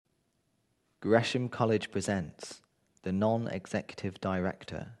Gresham College presents The Non-Executive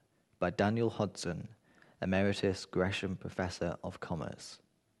Director by Daniel Hodson, Emeritus Gresham Professor of Commerce.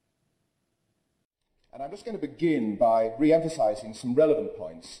 And I'm just going to begin by re-emphasizing some relevant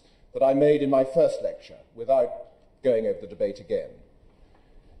points that I made in my first lecture without going over the debate again.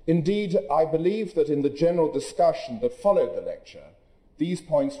 Indeed, I believe that in the general discussion that followed the lecture, these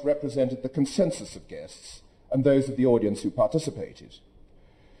points represented the consensus of guests and those of the audience who participated.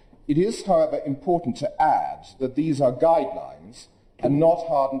 It is, however, important to add that these are guidelines and not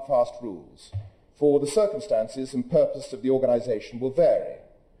hard and fast rules, for the circumstances and purpose of the organization will vary.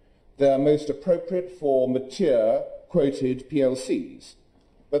 They are most appropriate for mature, quoted PLCs,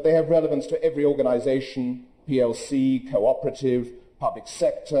 but they have relevance to every organization, PLC, cooperative, public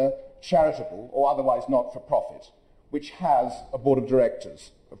sector, charitable, or otherwise not-for-profit, which has a board of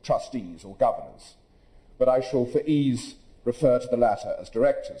directors, of trustees or governors. But I shall, for ease, refer to the latter as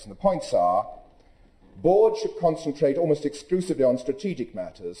directors. And the points are: boards should concentrate almost exclusively on strategic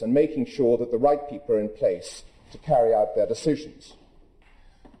matters and making sure that the right people are in place to carry out their decisions.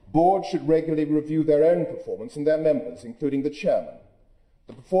 Boards should regularly review their own performance and their members, including the chairman.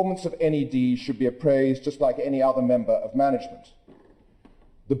 The performance of NED should be appraised just like any other member of management.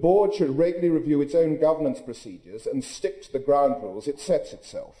 The board should regularly review its own governance procedures and stick to the ground rules it sets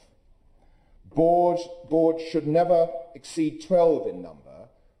itself. Boards should never exceed 12 in number,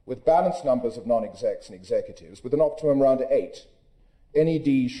 with balanced numbers of non-execs and executives, with an optimum around 8.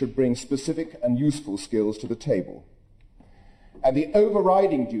 NED should bring specific and useful skills to the table. And the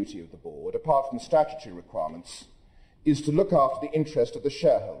overriding duty of the board, apart from statutory requirements, is to look after the interest of the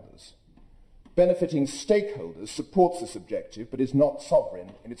shareholders. Benefiting stakeholders supports this objective, but is not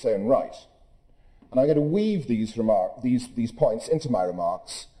sovereign in its own right. And I'm going to weave these points into my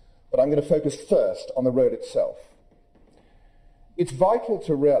remarks, but I'm going to focus first on the role itself. It's vital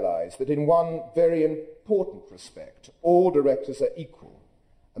to realize that in one very important respect, all directors are equal,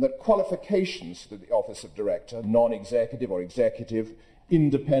 and that qualifications for the office of director, non-executive or executive,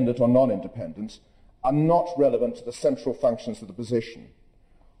 independent or non-independent, are not relevant to the central functions of the position,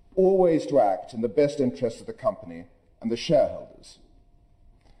 always to act in the best interest of the company and the shareholders.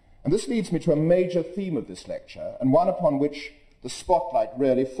 And this leads me to a major theme of this lecture, and one upon which the spotlight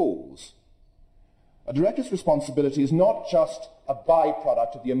really falls. A director's responsibility is not just a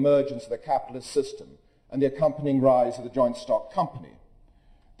byproduct of the emergence of the capitalist system and the accompanying rise of the joint stock company.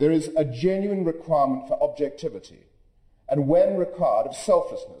 There is a genuine requirement for objectivity, and when required, of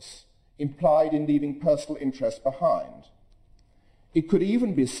selflessness, implied in leaving personal interest behind. It could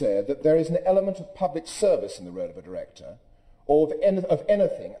even be said that there is an element of public service in the role of a director, or of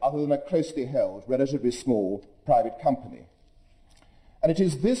anything other than a closely held, relatively small private company. And it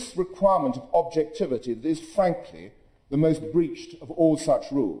is this requirement of objectivity that is, frankly, the most breached of all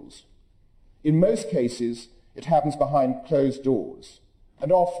such rules. In most cases, it happens behind closed doors,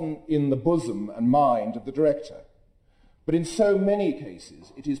 and often in the bosom and mind of the director. But in so many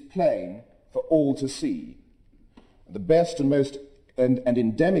cases, it is plain for all to see. The best and most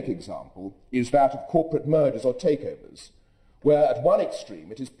endemic example is that of corporate mergers or takeovers, where at one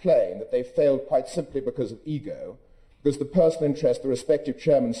extreme it is plain that they failed quite simply because of ego, because the personal interest of the respective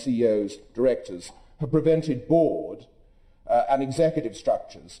chairmen, CEOs, directors have prevented board and executive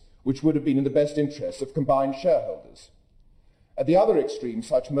structures which would have been in the best interests of combined shareholders. At the other extreme,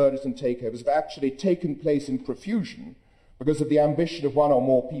 such mergers and takeovers have actually taken place in profusion because of the ambition of one or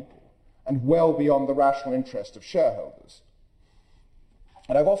more people and well beyond the rational interest of shareholders.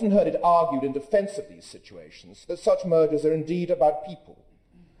 And I've often heard it argued in defense of these situations that such mergers are indeed about people,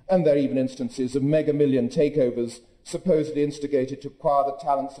 and there are even instances of mega-million takeovers supposedly instigated to acquire the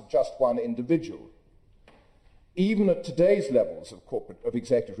talents of just one individual. Even at today's levels of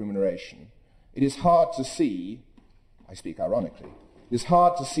executive remuneration, it is hard to see, I speak ironically, it is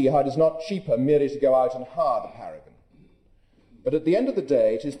hard to see how it is not cheaper merely to go out and hire the paragon. But at the end of the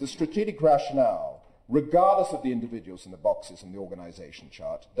day, it is the strategic rationale, regardless of the individuals in the boxes in the organization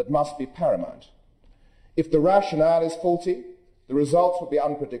chart, that must be paramount. If the rationale is faulty, the results will be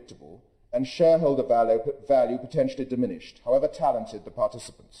unpredictable and shareholder value potentially diminished, however talented the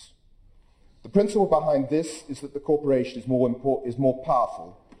participants. The principle behind this is that the corporation is more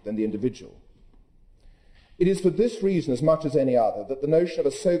powerful than the individual. It is for this reason, as much as any other, that the notion of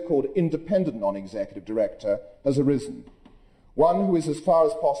a so-called independent non-executive director has arisen, one who is as far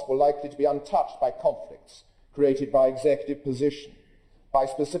as possible likely to be untouched by conflicts created by executive position, by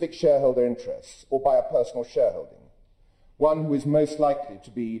specific shareholder interests, or by a personal shareholding, one who is most likely to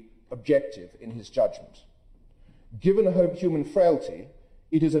be objective in his judgment. Given human frailty,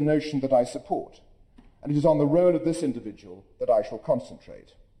 it is a notion that I support, and it is on the role of this individual that I shall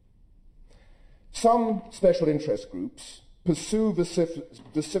concentrate. Some special interest groups pursue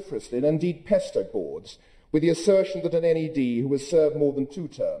vociferously and indeed pester boards with the assertion that an NED who has served more than 2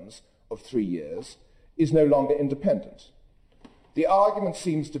 terms of 3 years is no longer independent. The argument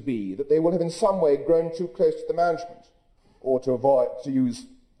seems to be that they will have in some way grown too close to the management, or to avoid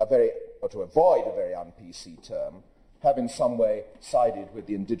a very un-PC term, have in some way sided with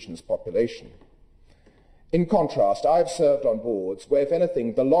the indigenous population. In contrast, I have served on boards where, if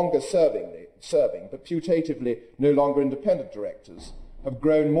anything, the longer serving but putatively no longer independent directors have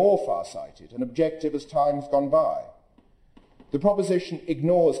grown more far-sighted and objective as time has gone by. The proposition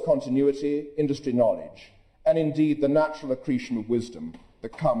ignores continuity, industry knowledge, and indeed the natural accretion of wisdom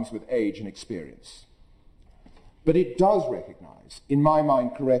that comes with age and experience. But it does recognise, in my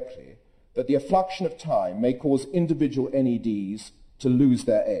mind correctly, that the effluxion of time may cause individual NEDs to lose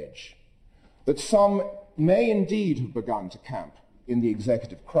their edge, that some may indeed have begun to camp in the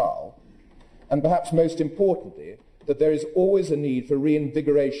executive kraal, and perhaps most importantly, that there is always a need for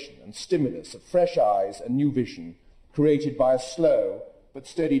reinvigoration and stimulus of fresh eyes and new vision created by a slow but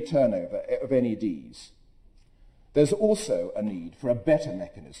steady turnover of NEDs. There's also a need for a better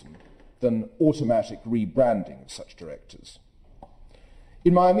mechanism than automatic rebranding of such directors.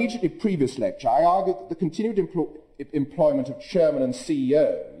 In my immediately previous lecture, I argued that the continued employment of chairmen and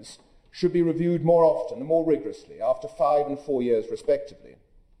CEOs should be reviewed more often and more rigorously after 5 and 4 years respectively.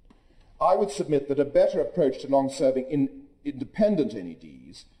 I would submit that a better approach to long-serving independent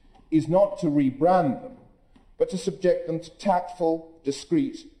NEDs is not to rebrand them, but to subject them to tactful,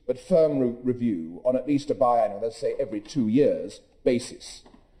 discreet, but firm review on at least a biannual, let's say every 2 years, basis.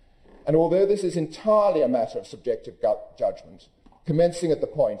 And although this is entirely a matter of subjective judgment, commencing at the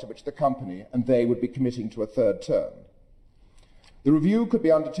point at which the company and they would be committing to a 3rd term, the review could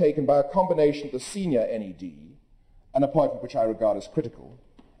be undertaken by a combination of the senior NED, an appointment which I regard as critical,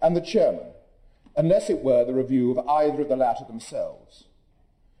 and the chairman, unless it were the review of either of the latter themselves.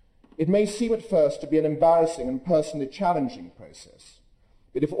 It may seem at first to be an embarrassing and personally challenging process,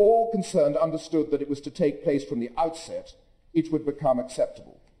 but if all concerned understood that it was to take place from the outset, it would become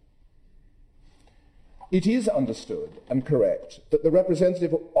acceptable. It is understood and correct that the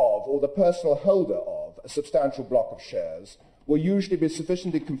representative of or the personal holder of a substantial block of shares will usually be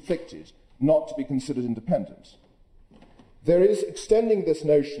sufficiently conflicted not to be considered independent. There is, extending this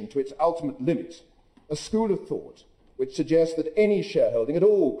notion to its ultimate limit, a school of thought which suggests that any shareholding at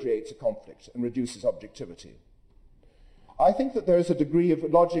all creates a conflict and reduces objectivity. I think that there is a degree of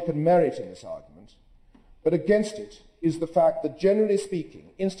logic and merit in this argument, but against it is the fact that, generally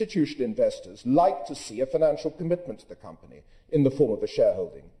speaking, institutional investors like to see a financial commitment to the company in the form of a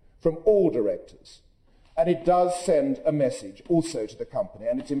shareholding from all directors, and it does send a message also to the company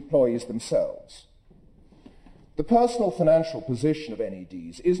and its employees themselves. The personal financial position of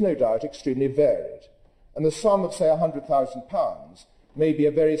NEDs is no doubt extremely varied, and the sum of, say, £100,000 may be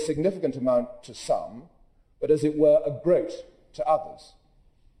a very significant amount to some, but as it were, a groat to others.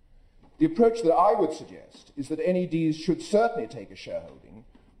 The approach that I would suggest is that NEDs should certainly take a shareholding,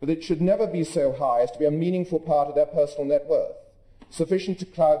 but it should never be so high as to be a meaningful part of their personal net worth, sufficient to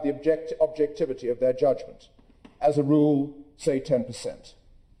cloud the objectivity of their judgment. As a rule, say 10%.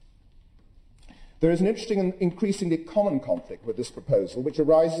 There is an interesting and increasingly common conflict with this proposal, which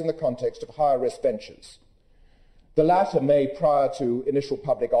arises in the context of higher risk ventures. The latter may, prior to initial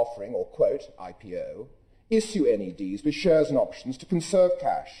public offering, or quote, IPO, issue NEDs with shares and options to conserve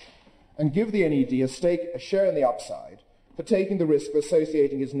cash and give the NED a share in the upside for taking the risk of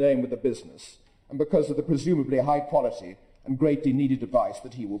associating his name with the business and because of the presumably high quality and greatly needed advice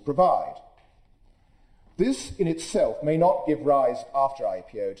that he will provide. This in itself may not give rise after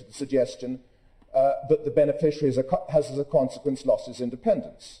IPO to the suggestion that the beneficiary has as a consequence lost his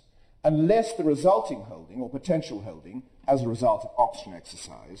independence, unless the resulting holding or potential holding as a result of option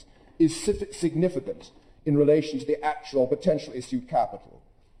exercise is significant in relation to the actual potential issued capital,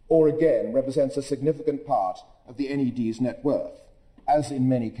 or again represents a significant part of the NED's net worth, as in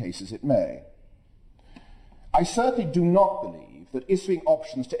many cases it may. I certainly do not believe that issuing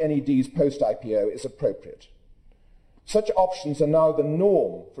options to NEDs post-IPO is appropriate. Such options are now the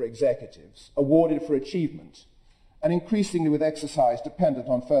norm for executives, awarded for achievement, and increasingly with exercise dependent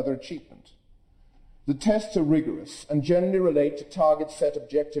on further achievement. The tests are rigorous and generally relate to targets set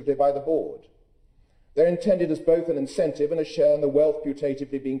objectively by the board. They're intended as both an incentive and a share in the wealth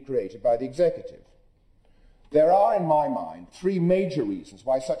putatively being created by the executive. There are, in my mind, 3 major reasons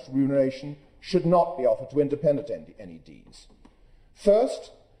why such remuneration should not be offered to independent NEDs.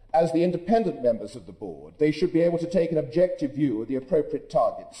 First, as the independent members of the board, they should be able to take an objective view of the appropriate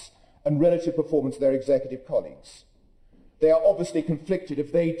targets and relative performance of their executive colleagues. They are obviously conflicted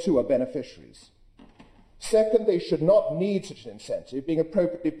if they too are beneficiaries. Second, they should not need such an incentive, being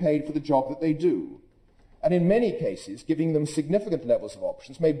appropriately paid for the job that they do. And in many cases, giving them significant levels of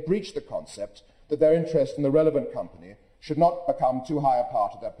options may breach the concept that their interest in the relevant company should not become too high a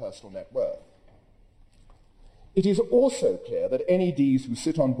part of their personal net worth. It is also clear that NEDs who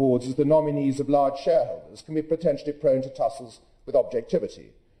sit on boards as the nominees of large shareholders can be potentially prone to tussles with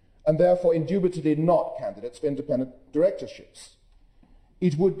objectivity, and therefore indubitably not candidates for independent directorships.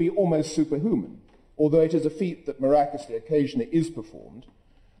 It would be almost superhuman, although it is a feat that miraculously occasionally is performed,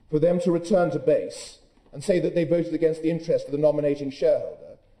 for them to return to base and say that they voted against the interest of the nominating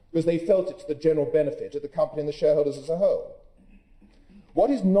shareholder because they felt it to the general benefit of the company and the shareholders as a whole.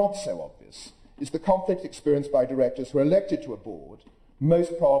 What is not so obvious is the conflict experienced by directors who are elected to a board,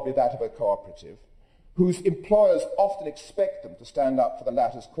 most probably that of a cooperative, whose employers often expect them to stand up for the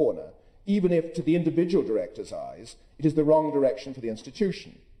latter's corner, even if, to the individual director's eyes, it is the wrong direction for the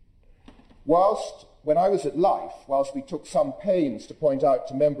institution. Whilst, when I was at Life, whilst we took some pains to point out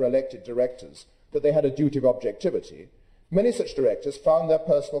to member-elected directors that they had a duty of objectivity, many such directors found their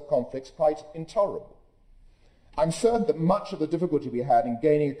personal conflicts quite intolerable. I'm certain that much of the difficulty we had in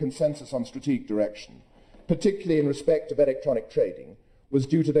gaining a consensus on strategic direction, particularly in respect of electronic trading, was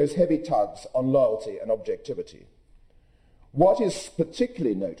due to those heavy tugs on loyalty and objectivity. What is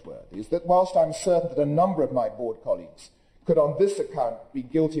particularly noteworthy is that whilst I'm certain that a number of my board colleagues could on this account be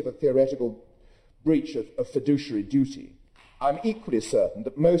guilty of a theoretical breach of fiduciary duty, I'm equally certain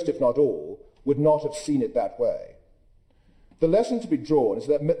that most, if not all, would not have seen it that way. The lesson to be drawn is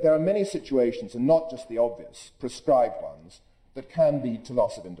that there are many situations, and not just the obvious, prescribed ones, that can lead to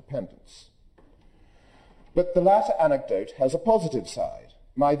loss of independence. But the latter anecdote has a positive side.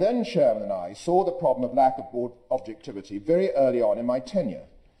 My then chairman and I saw the problem of lack of board objectivity very early on in my tenure,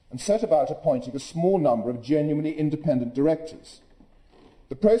 and set about appointing a small number of genuinely independent directors.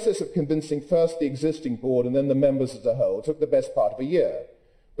 The process of convincing first the existing board and then the members as a whole took the best part of a year,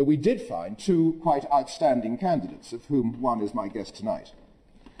 but we did find two quite outstanding candidates, of whom one is my guest tonight.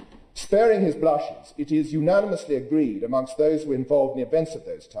 Sparing his blushes, it is unanimously agreed amongst those who were involved in the events of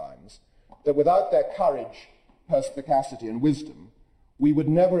those times that without their courage, perspicacity and wisdom, we would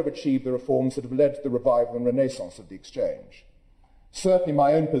never have achieved the reforms that have led to the revival and renaissance of the exchange. Certainly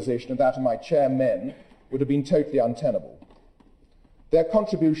my own position and that of my chairmen would have been totally untenable. Their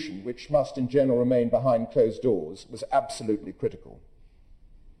contribution, which must in general remain behind closed doors, was absolutely critical.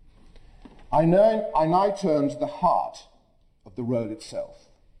 I now turn to the heart of the role itself.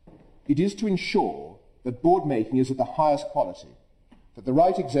 It is to ensure that board making is of the highest quality, that the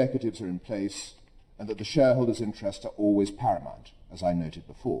right executives are in place, and that the shareholders' interests are always paramount, as I noted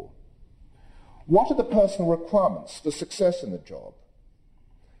before. What are the personal requirements for success in the job?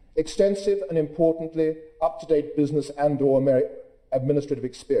 Extensive and importantly, up-to-date business and/or administrative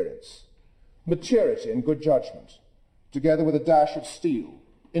experience, maturity and good judgment, together with a dash of steel,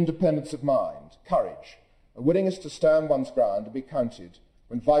 independence of mind, courage, a willingness to stand one's ground and be counted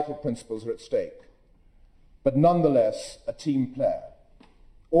when vital principles are at stake, but nonetheless a team player.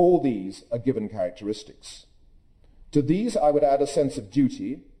 All these are given characteristics. To these I would add a sense of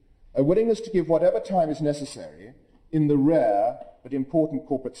duty, a willingness to give whatever time is necessary in the rare but important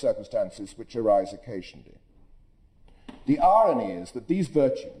corporate circumstances which arise occasionally. The irony is that these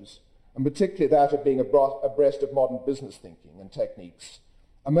virtues, and particularly that of being abreast of modern business thinking and techniques,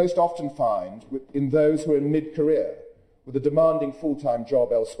 are most often found in those who are in mid-career with a demanding full-time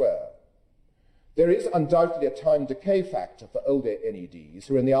job elsewhere. There is undoubtedly a time decay factor for older NEDs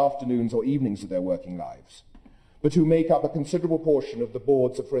who are in the afternoons or evenings of their working lives, but who make up a considerable portion of the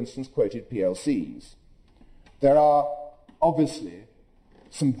boards of, for instance, quoted PLCs. There are obviously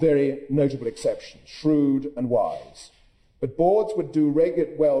some very notable exceptions, shrewd and wise, but boards would do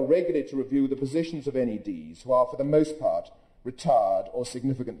regularly to review the positions of NEDs who are, for the most part, retired or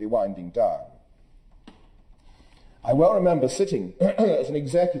significantly winding down. I well remember sitting as an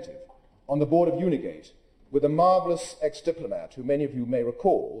executive on the board of Unigate with a marvellous ex-diplomat who many of you may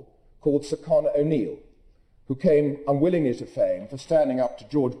recall, called Sir Conor O'Neill, who came unwillingly to fame for standing up to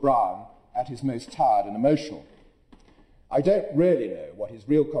George Brown at his most tired and emotional. I don't really know what his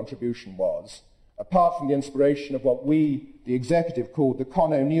real contribution was, apart from the inspiration of what we, the executive, called the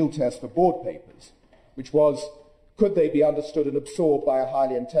Conor O'Neill test for board papers, which was, could they be understood and absorbed by a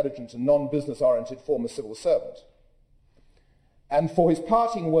highly intelligent and non-business-oriented former civil servant? And for his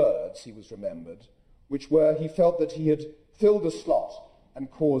parting words, he was remembered, which were he felt that he had filled a slot and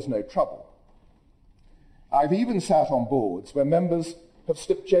caused no trouble. I've even sat on boards where members have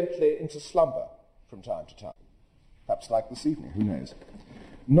slipped gently into slumber from time to time, perhaps like this evening, who knows,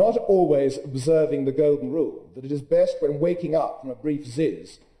 not always observing the golden rule that it is best when waking up from a brief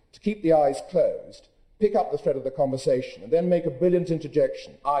ziz to keep the eyes closed, pick up the thread of the conversation and then make a brilliant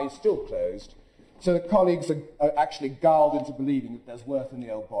interjection, eyes still closed, so that colleagues are actually gulled into believing that there's worth in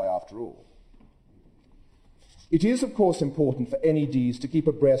the old boy after all. It is, of course, important for NEDs to keep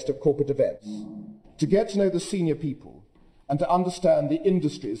abreast of corporate events, to get to know the senior people, and to understand the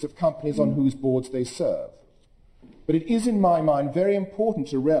industries of companies on whose boards they serve. But it is, in my mind, very important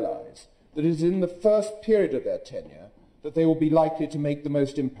to realize that it is in the first period of their tenure that they will be likely to make the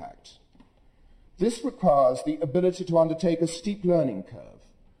most impact. This requires the ability to undertake a steep learning curve,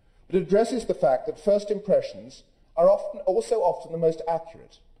 but it addresses the fact that first impressions are also often the most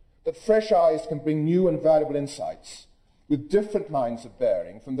accurate, that fresh eyes can bring new and valuable insights with different lines of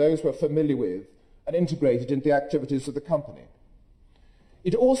bearing from those who are familiar with and integrated into the activities of the company.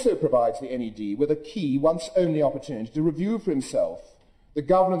 It also provides the NED with a key, once only opportunity to review for himself the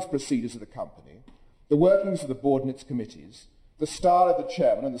governance procedures of the company, the workings of the board and its committees, the style of the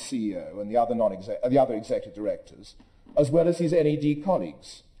chairman and the CEO and the other executive directors, as well as his NED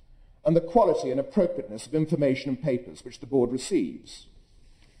colleagues, and the quality and appropriateness of information and papers which the board receives.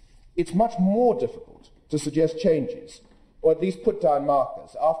 It's much more difficult to suggest changes, or at least put down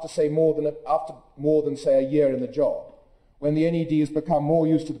markers, after more than a year in the job, when the NED has become more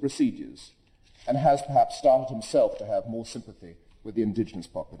used to the procedures and has perhaps started himself to have more sympathy with the indigenous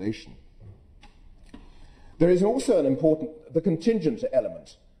population. There is also the contingent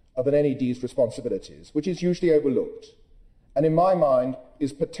element of an NED's responsibilities, which is usually overlooked, and in my mind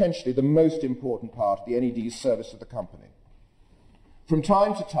is potentially the most important part of the NED's service to the company. From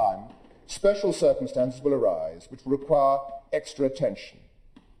time to time, special circumstances will arise which will require extra attention.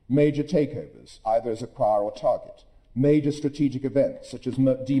 Major takeovers, either as acquirer or target, major strategic events such as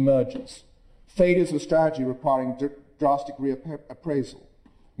demergers, failures of strategy requiring drastic reappraisal,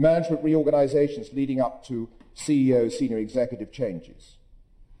 management reorganizations leading up to CEO, senior executive changes.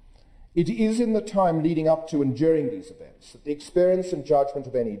 It is in the time leading up to and during these events that the experience and judgment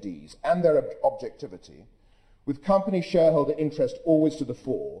of NEDs and their objectivity, with company shareholder interest always to the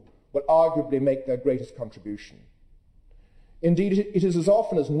fore, will arguably make their greatest contribution. Indeed, it is as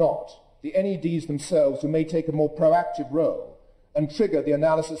often as not the NEDs themselves who may take a more proactive role and trigger the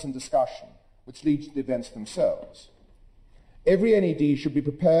analysis and discussion which leads to the events themselves. Every NED should be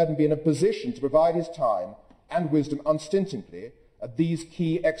prepared and be in a position to provide his time and wisdom unstintingly at these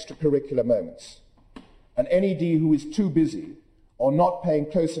key extracurricular moments. An NED who is too busy or not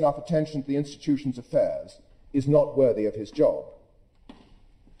paying close enough attention to the institution's affairs is not worthy of his job.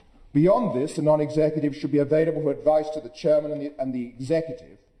 Beyond this, a non-executive should be available for advice to the chairman and the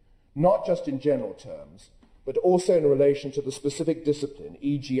executive, not just in general terms, but also in relation to the specific discipline,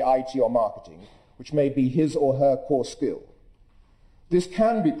 e.g. IT or marketing, which may be his or her core skill. This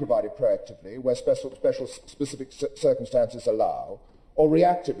can be provided proactively where specific circumstances allow, or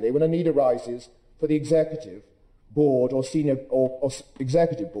reactively when a need arises for the executive board or senior board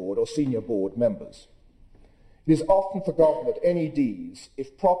members. It is often forgotten that NEDs,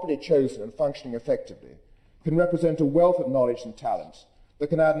 if properly chosen and functioning effectively, can represent a wealth of knowledge and talent that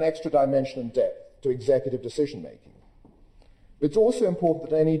can add an extra dimension and depth to executive decision-making. It's also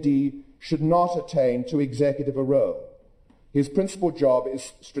important that an NED should not attain too executive a role. His principal job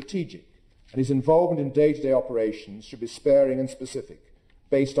is strategic, and his involvement in day-to-day operations should be sparing and specific,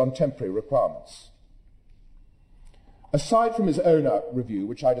 based on temporary requirements. Aside from his own review,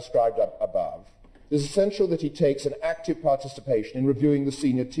 which I described above, it is essential that he takes an active participation in reviewing the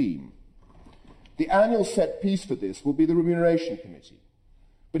senior team. The annual set piece for this will be the Remuneration Committee,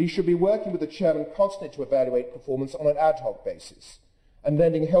 but he should be working with the chairman constantly to evaluate performance on an ad hoc basis and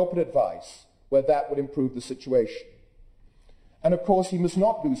lending help and advice where that would improve the situation. And of course, he must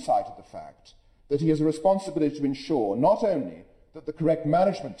not lose sight of the fact that he has a responsibility to ensure not only that the correct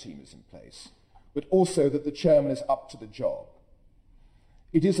management team is in place, but also that the chairman is up to the job.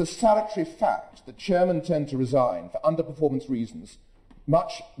 It is a salutary fact that chairmen tend to resign for underperformance reasons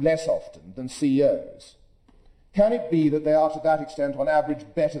much less often than CEOs. Can it be that they are to that extent on average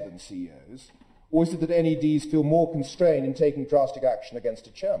better than CEOs, or is it that NEDs feel more constrained in taking drastic action against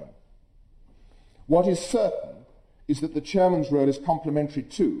a chairman? What is certain is that the chairman's role is complementary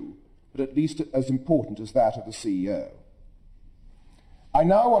to, but at least as important as that of the CEO. I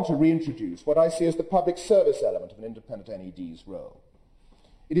now want to reintroduce what I see as the public service element of an independent NED's role.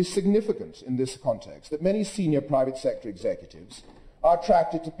 It is significant in this context that many senior private sector executives are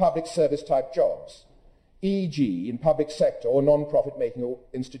attracted to public service type jobs, e.g. in public sector or non-profit making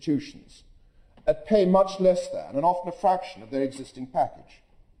institutions, at pay much less than and often a fraction of their existing package.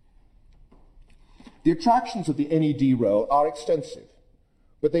 The attractions of the NED role are extensive,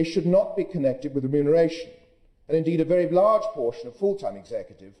 but they should not be connected with remuneration, and indeed a very large portion of full-time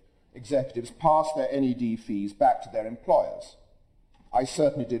executive executives pass their NED fees back to their employers. I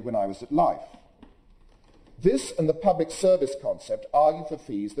certainly did when I was at Life. This and the public service concept argue for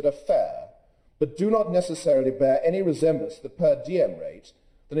fees that are fair, but do not necessarily bear any resemblance to the per diem rate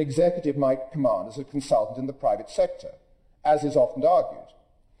that an executive might command as a consultant in the private sector, as is often argued.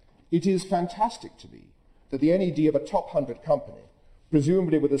 It is fantastic to me that the NED of a top 100 company,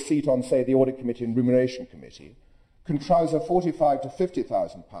 presumably with a seat on, say, the Audit Committee and Remuneration Committee, can trouser £45,000 to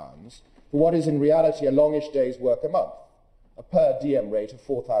 £50,000 for what is in reality a longish day's work a month, a per diem rate of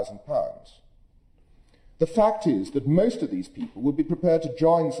 £4,000. The fact is that most of these people would be prepared to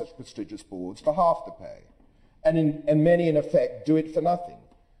join such prestigious boards for half the pay, and many in effect do it for nothing,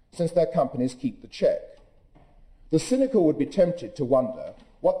 since their companies keep the check. The cynical would be tempted to wonder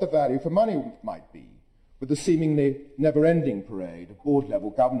what the value for money might be, with the seemingly never-ending parade of board-level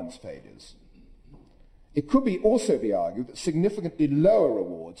governance failures. It could also be argued that significantly lower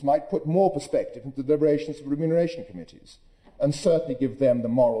rewards might put more perspective into the deliberations of remuneration committees, and certainly give them the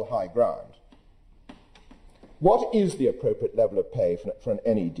moral high ground. What is the appropriate level of pay for an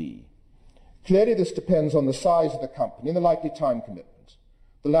NED? Clearly this depends on the size of the company and the likely time commitment,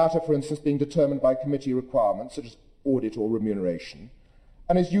 the latter, for instance, being determined by committee requirements such as audit or remuneration,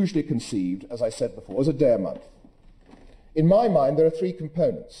 and is usually conceived, as I said before, as a day a month. In my mind, there are three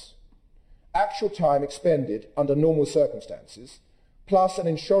components: actual time expended under normal circumstances, plus an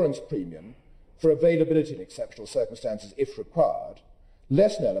insurance premium for availability in exceptional circumstances if required,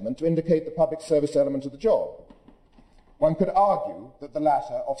 less an element to indicate the public service element of the job. One could argue that the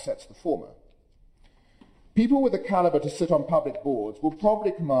latter offsets the former. People with the calibre to sit on public boards will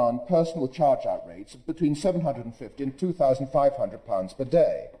probably command personal charge-out rates of between £750 and £2,500 per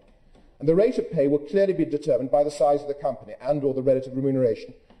day, and the rate of pay will clearly be determined by the size of the company and or the relative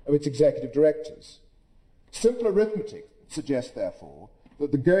remuneration of its executive directors. Simple arithmetic suggests, therefore,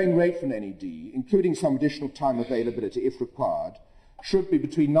 that the going rate for an NED, including some additional time availability if required, should be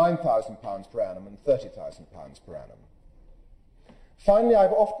between £9,000 per annum and £30,000 per annum. Finally,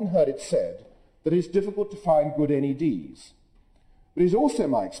 I've often heard it said that it is difficult to find good NEDs. But it is also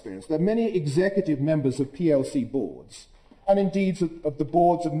my experience that many executive members of PLC boards, and indeed of the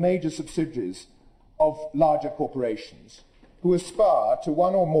boards of major subsidiaries of larger corporations, who aspire to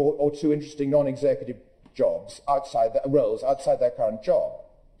one or more or two interesting non-executive jobs roles outside their current job,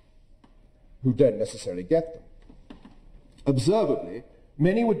 who don't necessarily get them. Observably,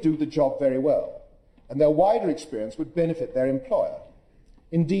 many would do the job very well, and their wider experience would benefit their employer.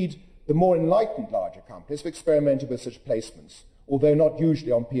 Indeed, the more enlightened larger companies have experimented with such placements, although not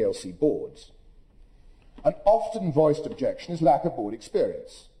usually on PLC boards. An often voiced objection is lack of board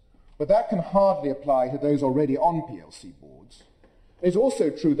experience, but that can hardly apply to those already on PLC boards. It is also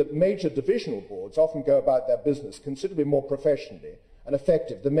true that major divisional boards often go about their business considerably more professionally and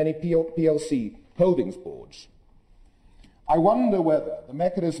effective than many PLC holdings boards. I wonder whether the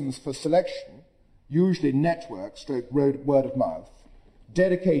mechanisms for selection, usually network stroke word of mouth,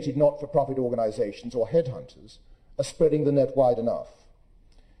 dedicated not-for-profit organisations or headhunters, are spreading the net wide enough.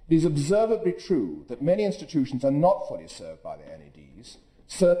 It is observably true that many institutions are not fully served by their NEDs,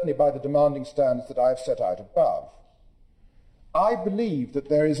 certainly by the demanding standards that I have set out above. I believe that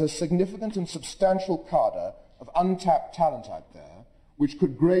there is a significant and substantial cadre of untapped talent out there which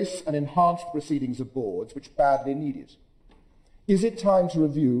could grace and enhance the proceedings of boards which badly need it. Is it time to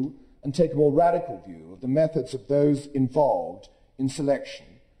review and take a more radical view of the methods of those involved in selection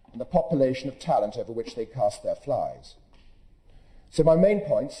and the population of talent over which they cast their flies? So my main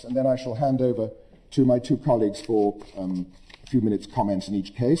points, and then I shall hand over to my two colleagues for a few minutes' comments in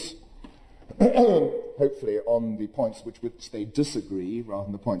each case, hopefully on the points which they disagree rather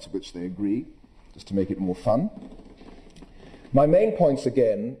than the points at which they agree, just to make it more fun. My main points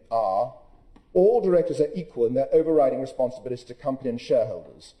again are: all directors are equal in their overriding responsibility to company and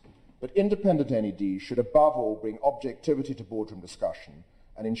shareholders, but independent NEDs should above all bring objectivity to boardroom discussion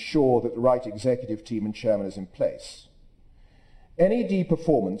and ensure that the right executive team and chairman is in place. NED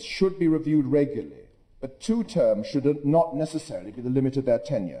performance should be reviewed regularly, but 2 terms should not necessarily be the limit of their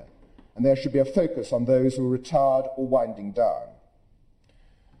tenure, and there should be a focus on those who are retired or winding down.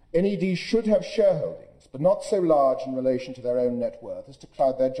 NEDs should have shareholdings, but not so large in relation to their own net worth as to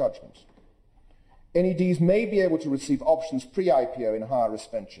cloud their judgment. NEDs may be able to receive options pre-IPO in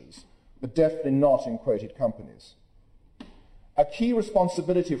higher-risk ventures, but definitely not in quoted companies. A key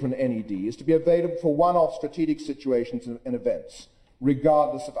responsibility for an NED is to be available for one-off strategic situations and events,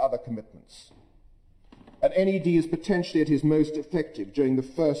 regardless of other commitments. An NED is potentially at his most effective during the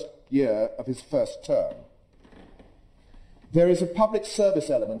first year of his first term. There is a public service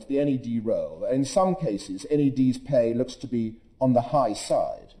element to the NED role, and in some cases, NED's pay looks to be on the high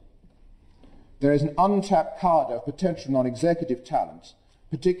side. There is an untapped cadre of potential non-executive talent,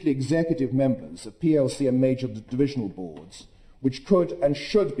 particularly executive members of PLC and major divisional boards, which could and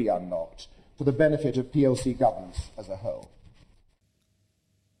should be unlocked for the benefit of PLC governance as a whole.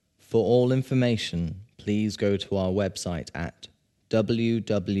 For all information, please go to our website at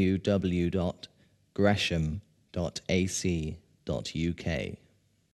www.gresham.ac.uk.